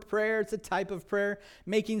word for prayer. It's a type of prayer.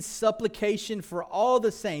 Making supplication for all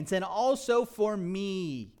the saints and also for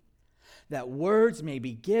me, that words may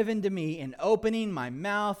be given to me in opening my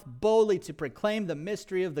mouth boldly to proclaim the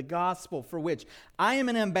mystery of the gospel, for which I am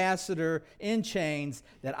an ambassador in chains,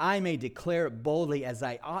 that I may declare it boldly as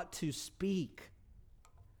I ought to speak.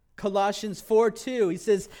 Colossians 4:2, he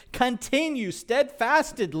says, continue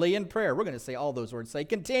steadfastly in prayer. We're going to say all those words. Say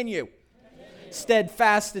continue.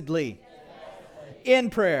 Steadfastly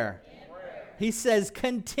in prayer. He says,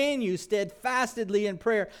 continue steadfastly in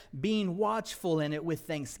prayer, being watchful in it with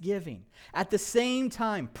thanksgiving. At the same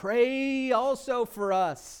time, pray also for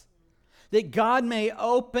us, that God may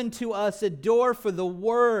open to us a door for the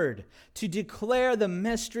word to declare the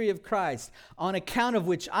mystery of Christ, on account of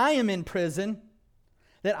which I am in prison,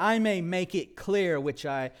 that I may make it clear which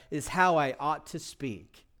is how I ought to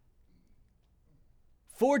speak.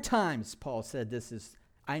 4 times Paul said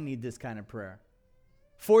I need this kind of prayer.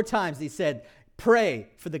 4 times he said, pray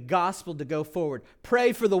for the gospel to go forward.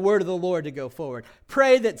 Pray for the word of the Lord to go forward.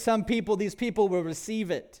 Pray that these people will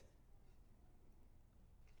receive it.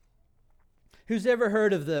 Who's ever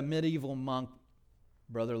heard of the medieval monk,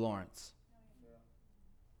 Brother Lawrence?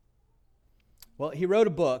 Well, he wrote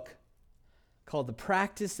a book called The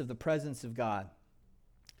Practice of the Presence of God.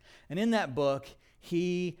 And in that book,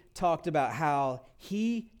 he talked about how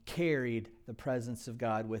he carried the presence of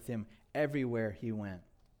God with him everywhere he went,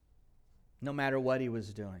 no matter what he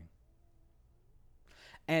was doing.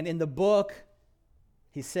 And in the book,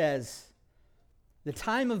 he says, the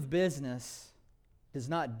time of business does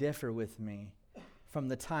not differ with me from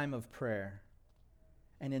the time of prayer.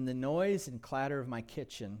 and in the noise and clatter of my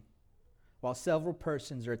kitchen, while several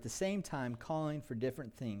persons are at the same time calling for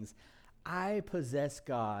different things, I possess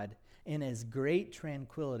God in as great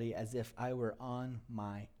tranquility as if I were on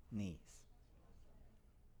my knees.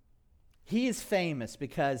 He is famous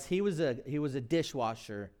because he was a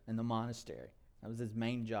dishwasher in the monastery. That was his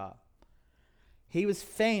main job. He was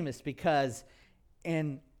famous because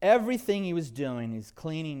in everything he was doing, he's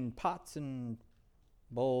cleaning pots and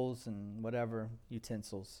bowls and whatever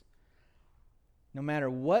utensils. No matter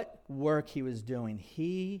what work he was doing,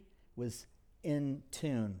 he was in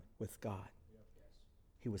tune with God.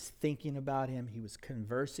 He was thinking about him. He was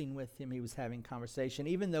conversing with him. He was having conversation.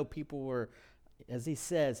 Even though people were, as he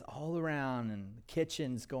says, all around and the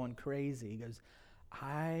kitchen's going crazy. He goes,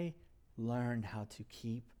 I learned how to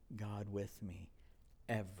keep God with me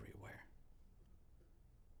everywhere.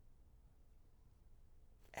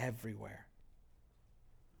 Everywhere.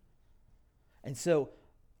 And so,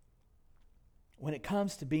 when it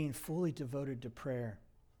comes to being fully devoted to prayer,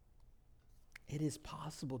 it is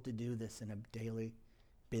possible to do this in a daily,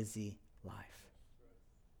 busy life.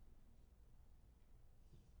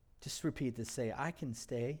 Just repeat this. Say, I can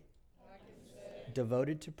stay,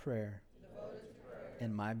 devoted to prayer,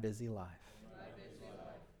 in my busy life.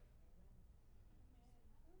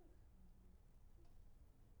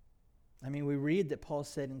 I mean, we read that Paul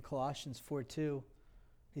said in Colossians 4:2,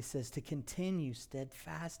 he says to continue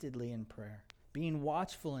steadfastly in prayer, being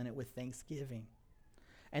watchful in it with thanksgiving.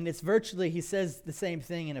 And it's virtually, he says the same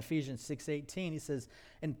thing in Ephesians 6:18. He says,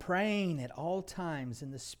 and praying at all times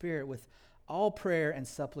in the Spirit with all prayer and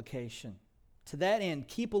supplication. To that end,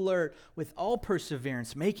 keep alert with all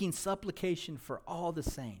perseverance, making supplication for all the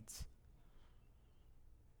saints.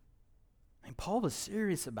 And Paul was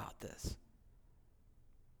serious about this.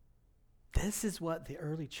 This is what the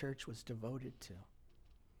early church was devoted to.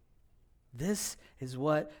 This is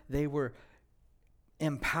what they were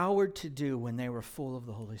empowered to do when they were full of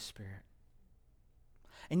the Holy Spirit.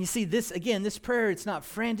 And you see, this prayer, it's not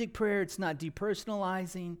frantic prayer, it's not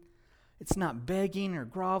depersonalizing, it's not begging or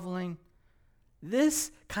groveling.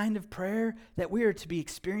 This kind of prayer that we are to be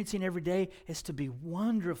experiencing every day is to be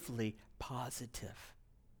wonderfully positive.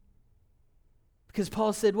 Because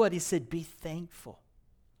Paul said what? He said, be thankful.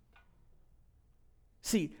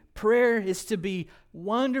 See, prayer is to be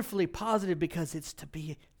wonderfully positive because it's to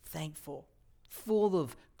be thankful, full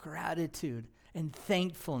of gratitude and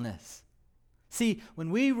thankfulness. See, when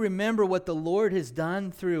we remember what the Lord has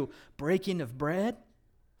done through breaking of bread,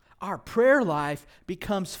 our prayer life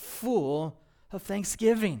becomes full of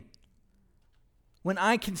thanksgiving. When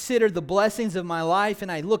I consider the blessings of my life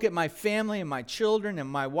and I look at my family and my children and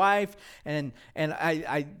my wife and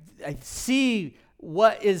I see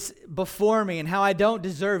what is before me and how I don't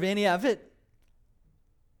deserve any of it,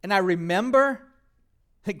 and I remember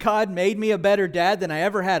that God made me a better dad than I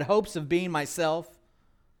ever had hopes of being myself,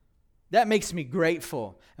 that makes me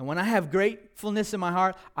grateful. And when I have gratefulness in my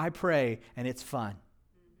heart, I pray, and it's fun.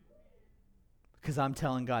 Because I'm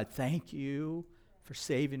telling God, thank you for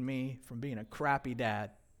saving me from being a crappy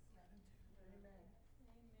dad.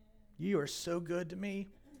 You are so good to me.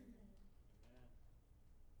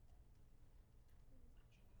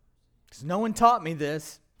 Because no one taught me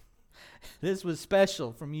this. This was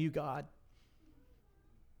special from you, God.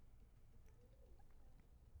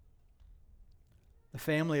 The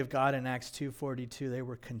family of God in Acts 2:42, they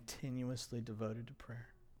were continuously devoted to prayer.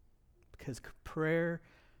 Because prayer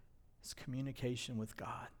is communication with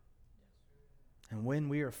God. And when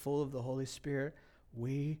we are full of the Holy Spirit,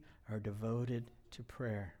 we are devoted to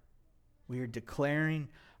prayer. We are declaring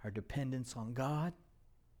our dependence on God.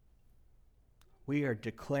 We are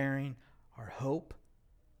declaring our hope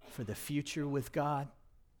for the future with God.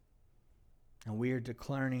 And we are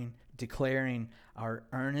declaring our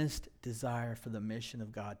earnest desire for the mission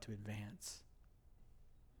of God to advance.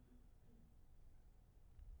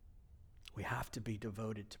 We have to be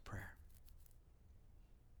devoted to prayer.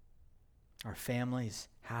 Our families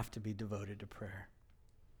have to be devoted to prayer.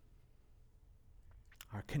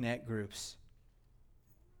 Our connect groups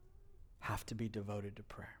have to be devoted to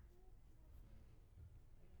prayer.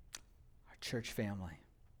 Our church family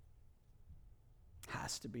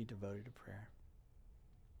has to be devoted to prayer.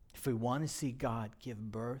 If we want to see God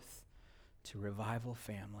give birth to revival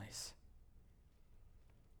families,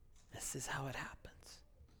 this is how it happens.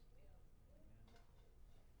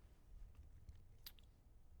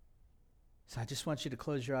 So I just want you to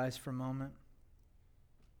close your eyes for a moment.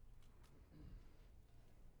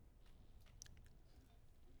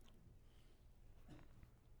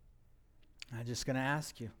 I'm just going to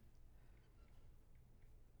ask you,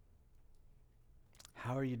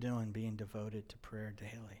 How are you doing being devoted to prayer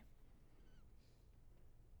daily?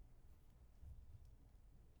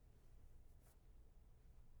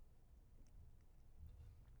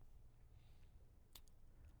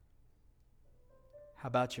 How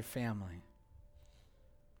about your family?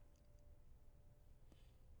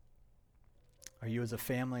 Are you as a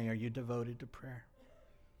family, are you devoted to prayer?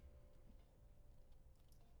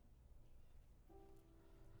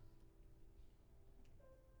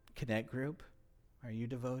 Connect group, are you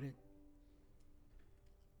devoted?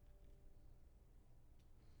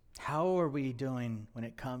 How are we doing when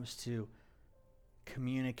it comes to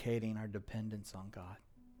communicating our dependence on God?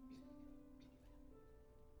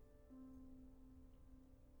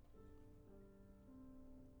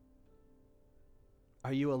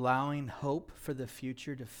 Are you allowing hope for the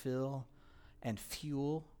future to fill and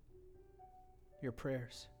fuel your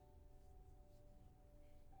prayers?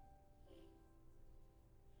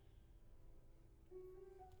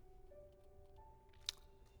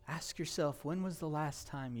 Ask yourself, when was the last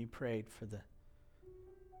time you prayed for the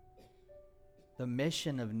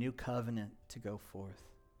mission of New Covenant to go forth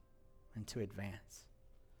and to advance?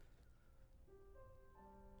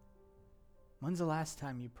 When's the last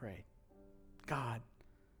time you prayed? God,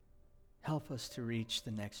 help us to reach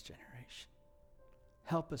the next generation.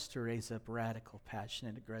 Help us to raise up radical,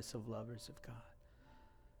 passionate, aggressive lovers of God.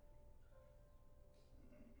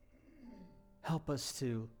 Help us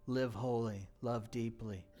to live holy, love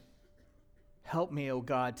deeply. Help me, O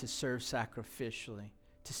God, to serve sacrificially,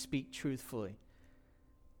 to speak truthfully.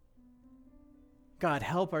 God,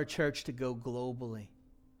 help our church to go globally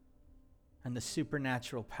and the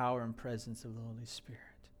supernatural power and presence of the Holy Spirit.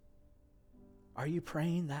 Are you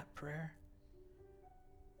praying that prayer?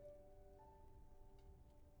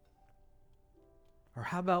 Or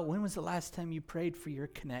how about, when was the last time you prayed for your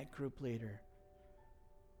Connect group leader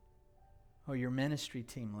or your ministry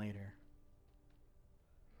team leader?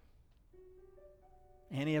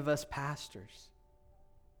 Any of us pastors?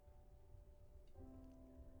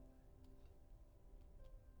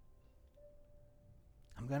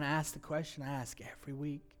 I'm going to ask the question I ask every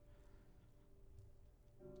week.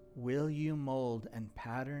 Will you mold and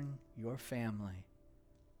pattern your family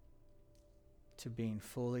to being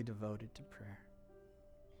fully devoted to prayer?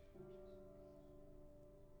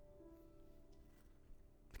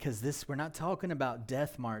 Because we're not talking about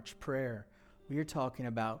death march prayer. We are talking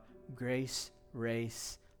about grace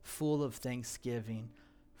race, full of thanksgiving,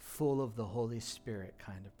 full of the Holy Spirit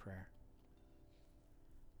kind of prayer.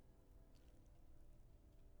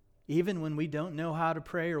 Even when we don't know how to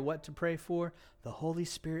pray or what to pray for, the Holy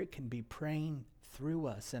Spirit can be praying through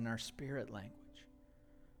us in our spirit language.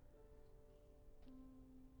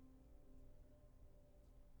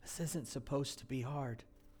 This isn't supposed to be hard,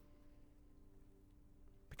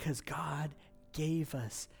 because God gave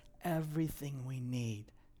us everything we need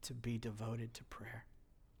to be devoted to prayer.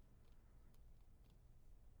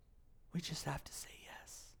 We just have to say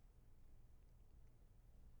yes.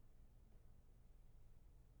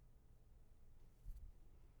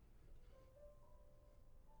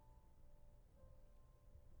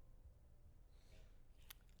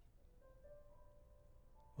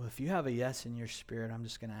 Well, if you have a yes in your spirit, I'm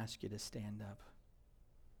just going to ask you to stand up.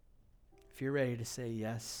 If you're ready to say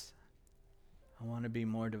yes, I want to be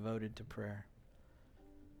more devoted to prayer.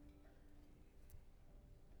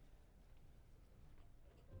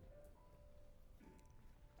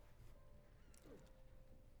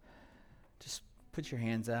 Just put your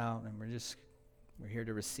hands out, and we're here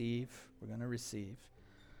to receive. We're going to receive.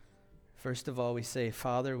 First of all, we say,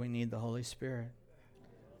 Father, we need the Holy Spirit.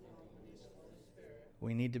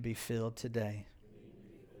 We need to be filled today.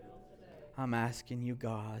 I'm asking you,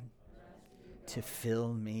 God, to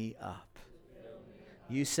fill me up.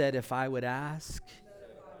 You said if I would ask,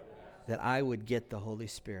 that I would get the Holy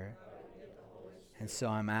Spirit. And so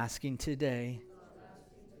I'm asking today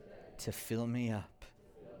to fill me up.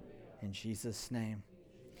 In Jesus' name.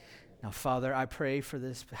 Now, Father, I pray for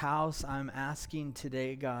this house. I'm asking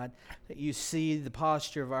today, God, that you see the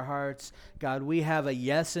posture of our hearts. God, we have a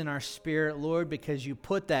yes in our spirit, Lord, because you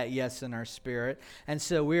put that yes in our spirit. And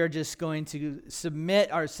so we are just going to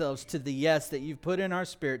submit ourselves to the yes that you've put in our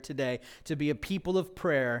spirit today, to be a people of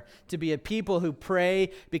prayer, to be a people who pray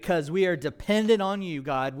because we are dependent on you,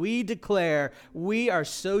 God. We declare we are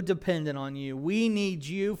so dependent on you. We need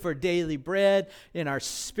you for daily bread in our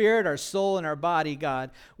spirit, our soul, and our body, God.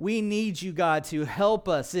 We need you, God, to help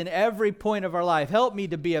us in every point of our life. Help me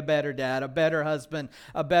to be a better dad, a better husband,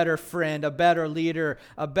 a better friend, a better leader,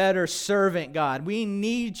 a better servant, God. We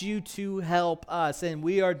need you to help us, and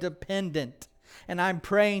we are dependent. And I'm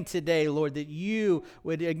praying today, Lord, that you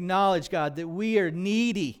would acknowledge, God, that we are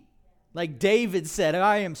needy. Like David said,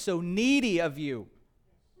 I am so needy of you.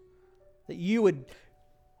 That you would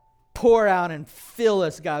pour out and fill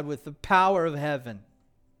us, God, with the power of heaven.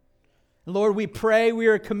 Lord, we pray, we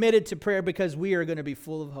are committed to prayer because we are going to be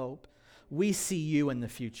full of hope. We see you in the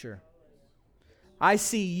future. I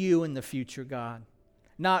see you in the future, God.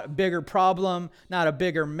 Not a bigger problem, not a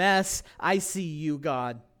bigger mess. I see you,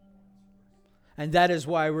 God. And that is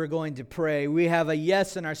why we're going to pray. We have a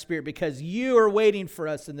yes in our spirit because you are waiting for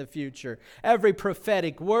us in the future. Every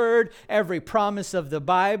prophetic word, every promise of the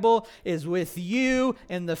Bible is with you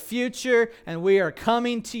in the future, and we are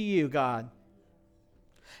coming to you, God.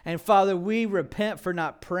 And Father, we repent for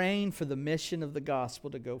not praying for the mission of the gospel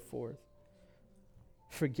to go forth.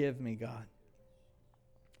 Forgive me, God,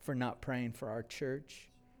 for not praying for our church,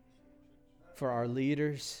 for our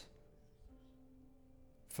leaders,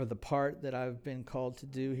 for the part that I've been called to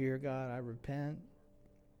do here, God. I repent.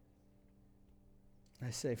 I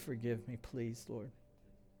say, forgive me, please, Lord.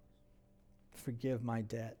 Forgive my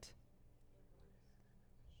debt.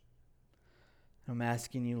 I'm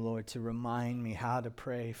asking you, Lord, to remind me how to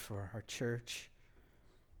pray for our church,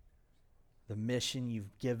 the mission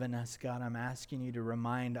you've given us, God. I'm asking you to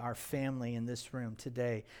remind our family in this room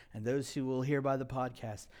today and those who will hear by the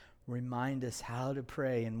podcast, remind us how to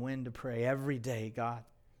pray and when to pray every day, God,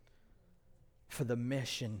 for the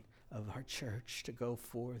mission of our church to go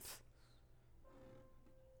forth.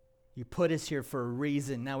 You put us here for a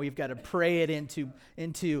reason. Now we've got to pray it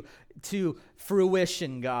into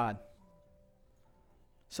fruition, God.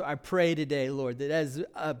 So I pray today, Lord, that as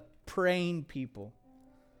a praying people,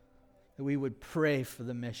 that we would pray for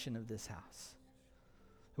the mission of this house.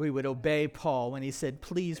 We would obey Paul when he said,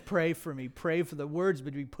 please pray for me. Pray for the words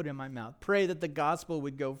would be put in my mouth. Pray that the gospel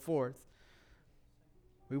would go forth.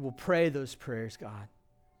 We will pray those prayers, God.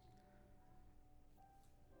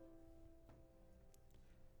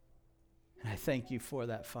 And I thank you for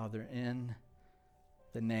that, Father, in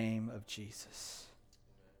the name of Jesus.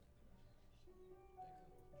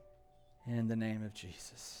 In the name of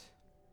Jesus.